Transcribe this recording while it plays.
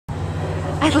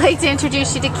I'd like to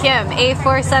introduce you to Kim,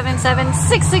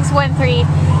 A4776613,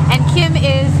 and Kim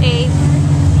is a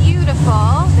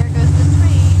beautiful, there goes the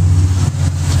train.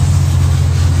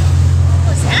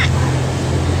 What's that?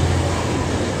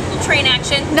 Little train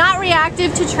action. Not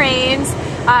reactive to trains,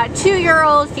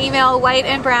 2-year-old female white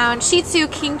and brown Shih Tzu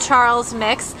King Charles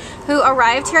mix who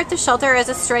arrived here at the shelter as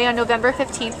a stray on November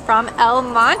 15th from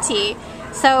Monte.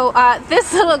 So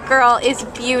this little girl is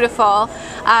beautiful,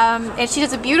 and she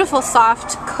has a beautiful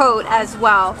soft coat as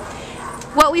well.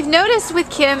 What we've noticed with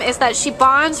Kim is that she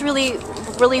bonds really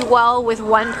well with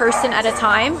one person at a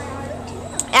time,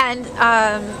 and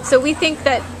so we think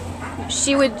that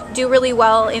she would do really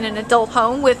well in an adult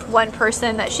home with one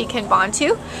person that she can bond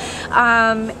to.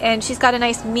 And she's got a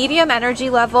nice medium energy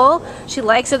level. She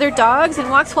likes other dogs and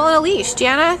walks well on a leash.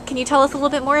 Jana, can you tell us a little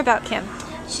bit more about Kim?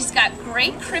 She's got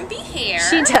great crimpy hair.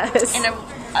 She does.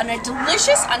 And a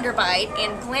delicious underbite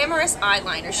and glamorous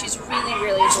eyeliner. She's really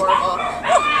adorable.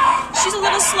 She's a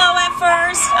little slow at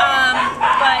first,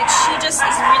 but she just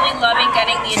is really loving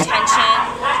getting the attention.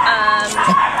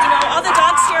 You know, all the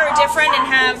dogs here are different and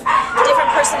have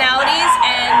different personalities,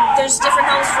 and there's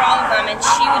different homes for all of them, and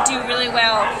she would do really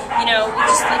well, you know,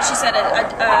 just like she said,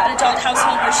 an adult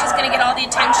household where she's going to get all the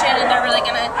attention, and they're really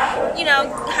going to, you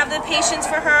know, have the patience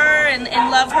for her and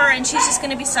love her, and she's just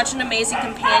going to be such an amazing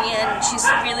companion. She's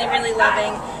really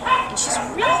loving, and she's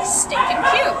really stinking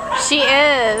cute. She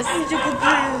is.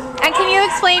 And can you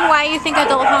explain why you think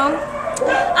adult home?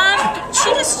 She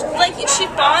just, like, she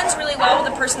bonds really well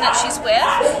with the person that she's with,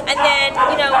 and then,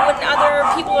 you know, when other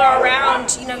people are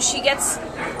around, you know, she gets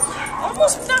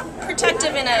almost not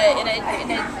protective in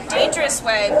a dangerous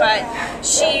way, but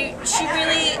she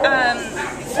really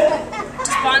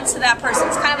just bonds to that person.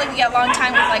 It's kind of like you get a long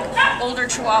time with like older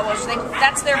Chihuahuas.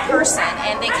 That's their person,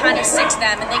 and they kind of stick to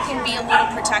them, and they can be a little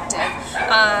protective.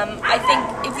 I think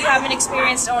if you have an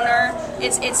experienced owner,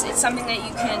 it's something that you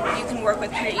can work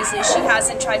with pretty easily. She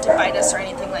hasn't tried to bite us or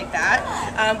anything like that,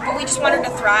 but we just want her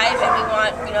to thrive, and we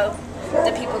want, you know,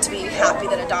 the people to be happy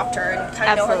that adopt her and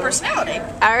kind of know her personality.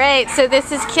 All right, so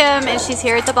this is Kim, and she's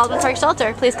here at the Baldwin Park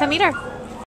shelter. Please come meet her.